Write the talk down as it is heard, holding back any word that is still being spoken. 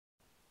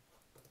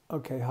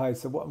Okay, hi.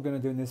 So what I'm going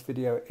to do in this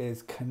video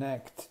is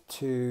connect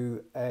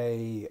to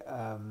a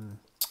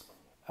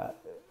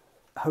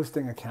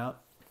hosting account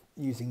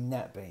using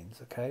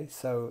Netbeans. Okay,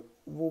 so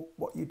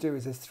what you do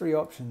is there's three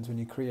options when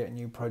you create a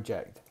new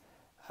project.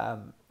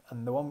 And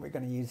the one we're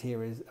going to use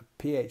here is a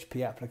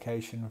PHP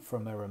application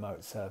from a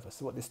remote server.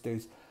 So what this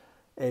does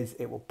is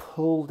it will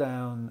pull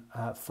down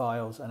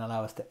files and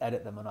allow us to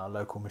edit them on our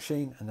local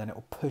machine, and then it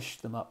will push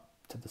them up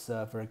to the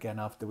server again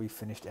after we've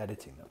finished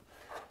editing them.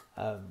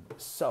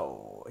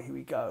 So here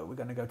we go. We're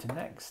going to go to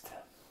next.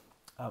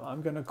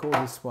 I'm going to call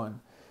this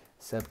one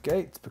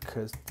cPanel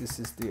because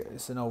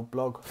it's an old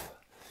blog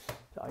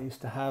that I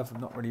used to have.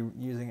 I'm not really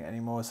using it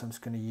anymore, so I'm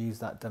just going to use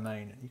that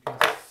domain. You can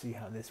see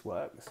how this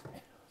works.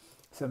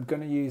 So I'm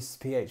going to use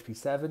PHP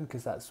 7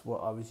 because that's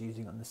what I was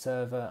using on the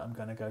server. I'm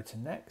going to go to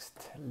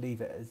next, leave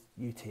it as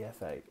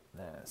UTF-8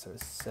 there. So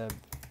it's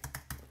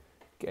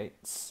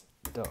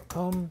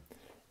cPanel.com,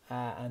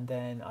 and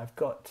then I've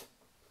got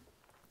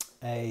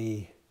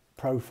a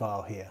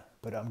profile here,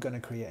 but I'm going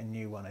to create a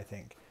new one, I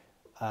think.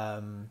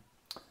 Or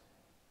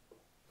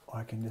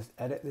I can just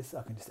edit this.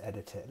 I can just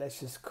edit it. Let's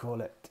just call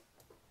it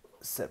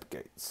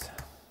cPanel.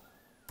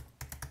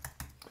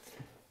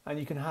 And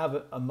you can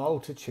have a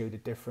multitude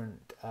of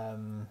different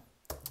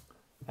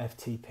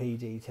FTP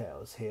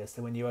details here.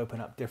 So when you open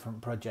up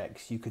different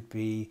projects, you could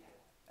be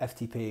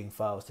FTPing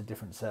files to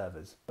different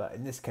servers. But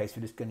in this case,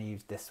 we're just going to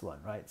use this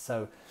one, right?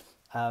 So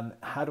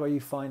how do you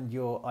find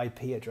your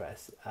IP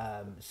address?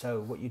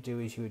 So what you do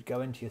is you would go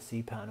into your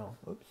cPanel.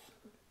 Oops,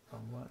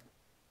 wrong one.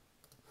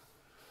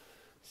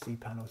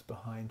 cPanel's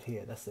behind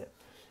here. That's it.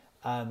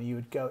 You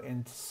would go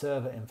into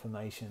server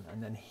information,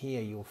 and then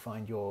here you'll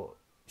find your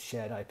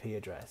shared IP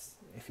address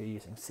if you're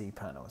using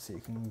cPanel. So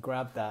you can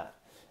grab that,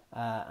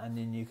 and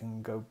then you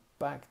can go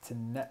back to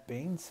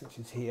Netbeans, which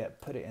is here.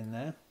 Put it in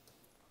there.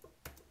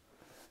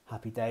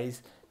 Happy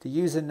days. The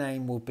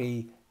username will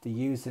be the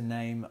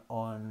username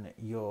on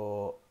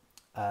your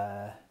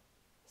cPanel.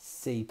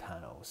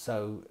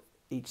 So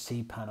each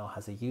cPanel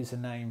has a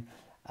username,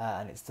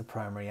 and it's the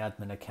primary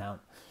admin account.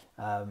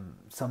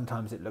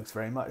 Sometimes it looks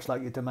very much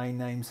like your domain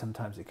name.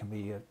 Sometimes it can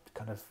be a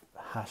kind of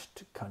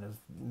hashed kind of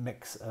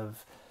mix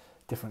of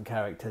different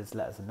characters,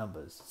 letters and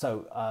numbers.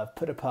 So I've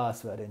put a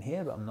password in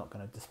here, but I'm not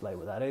going to display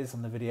what that is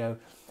on the video.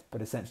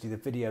 But essentially the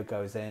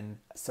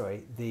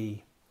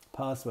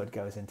password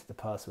goes into the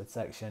password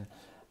section.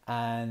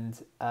 And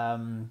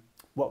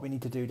what we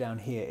need to do down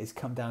here is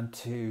come down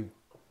to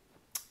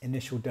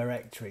initial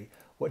directory.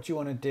 What you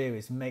want to do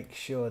is make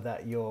sure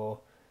that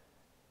your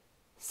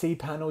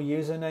cPanel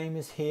username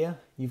is here.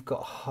 You've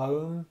got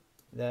home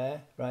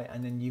there, right?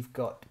 And then you've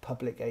got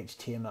public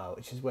HTML,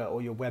 which is where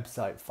all your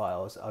website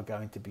files are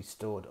going to be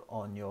stored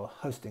on your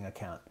hosting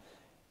account.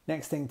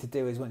 Next thing to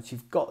do is once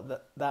you've got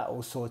that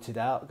all sorted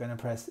out, we're going to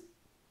press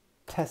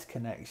test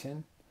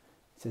connection.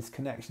 It says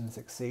connection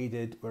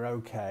succeeded, we're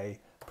okay.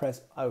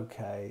 Press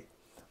OK.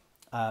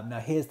 Now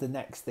here's the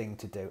next thing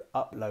to do,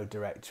 upload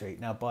directory.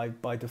 Now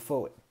by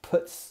default it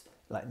puts,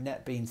 like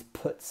Netbeans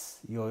puts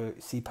your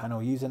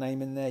cPanel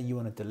username in there. You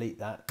want to delete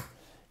that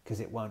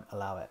because it won't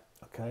allow it,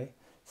 okay?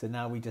 So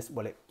now we just,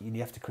 you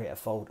have to create a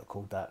folder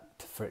called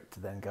that for it to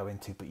then go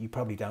into, but you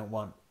probably don't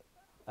want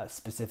a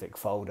specific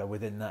folder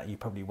within that. You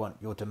probably want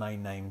your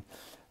domain name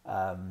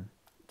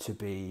to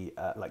be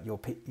like your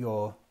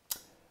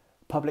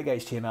public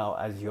HTML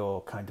as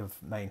your kind of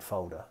main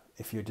folder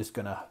if you're just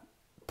going to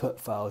put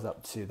files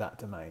up to that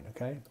domain,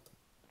 okay?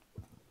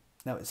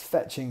 Now it's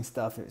fetching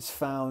stuff. It's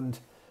found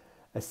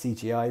a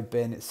CGI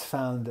bin. It's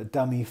found a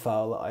dummy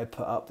file that I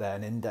put up there,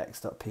 an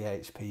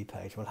index.php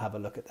page. We'll have a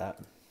look at that,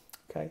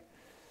 okay?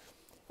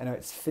 And now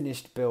it's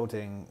finished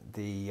building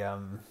the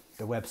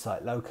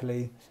website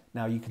locally.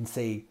 Now you can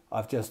see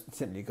I've just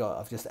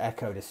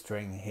echoed a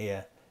string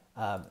here.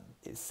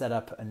 It's set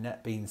up a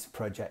Netbeans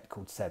project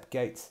called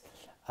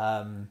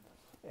cPanel.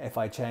 If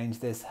I change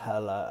this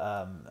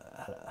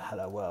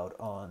hello world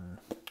on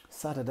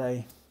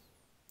Saturday,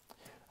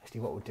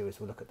 actually what we'll do is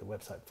we'll look at the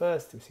website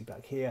first. We'll see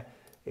back here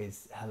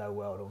is hello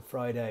world on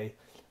Friday.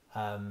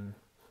 You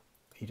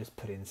just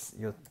put in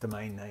your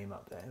domain name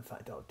up there. In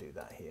fact, I'll do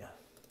that here.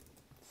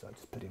 So I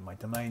just put in my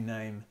domain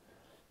name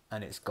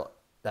and it's got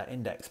that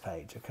index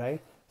page, okay?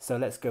 So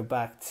let's go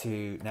back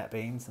to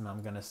Netbeans and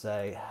I'm gonna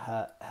say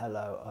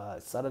hello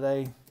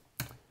Saturday.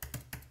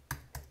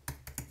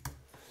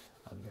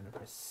 I'm gonna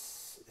press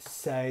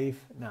save.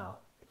 Now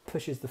it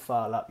pushes the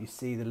file up. You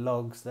see the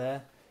logs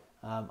there.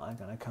 I'm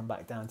gonna come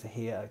back down to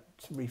here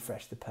to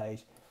refresh the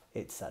page.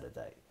 It's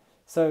Saturday.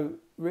 So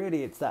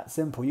really it's that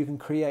simple. You can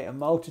create a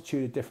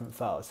multitude of different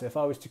files. So if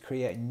I was to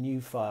create a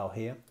new file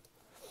here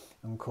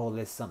and call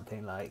this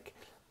something like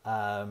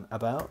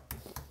about,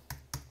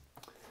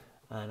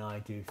 and I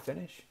do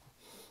finish.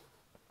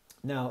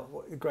 Now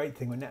the great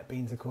thing with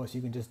Netbeans, of course,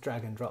 you can just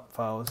drag and drop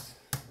files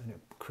and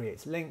it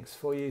creates links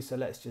for you. So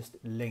let's just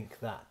link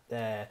that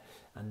there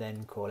and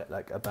then call it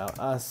like about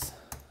us.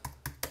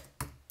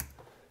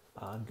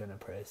 I'm gonna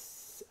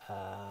press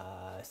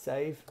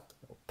save.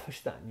 It'll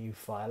push that new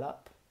file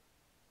up.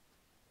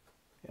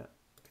 Yeah,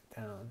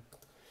 down.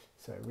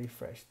 So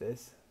refresh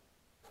this.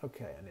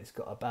 Okay, and it's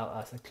got About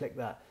Us. I click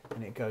that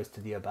and it goes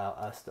to the About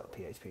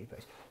Us.php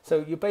page.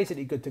 So you're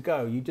basically good to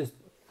go. You just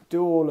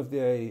do all of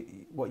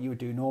what you would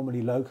do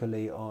normally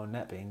locally on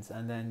Netbeans,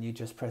 and then you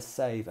just press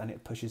save and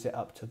it pushes it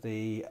up to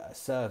the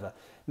server.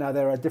 Now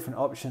there are different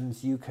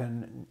options. You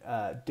can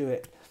do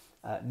it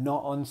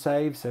not on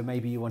save, so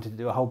maybe you wanted to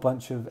do a whole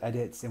bunch of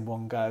edits in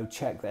one go,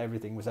 check that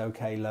everything was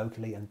okay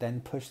locally, and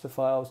then push the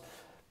files.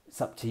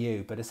 It's up to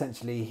you, but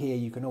essentially here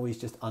you can always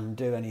just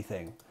undo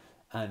anything.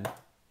 And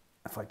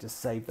if I just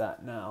save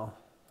that now,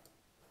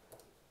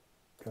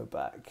 go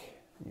back,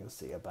 you'll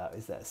see About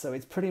is there. So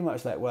it's pretty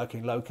much like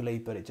working locally,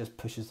 but it just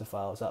pushes the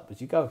files up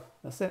as you go.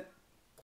 That's it.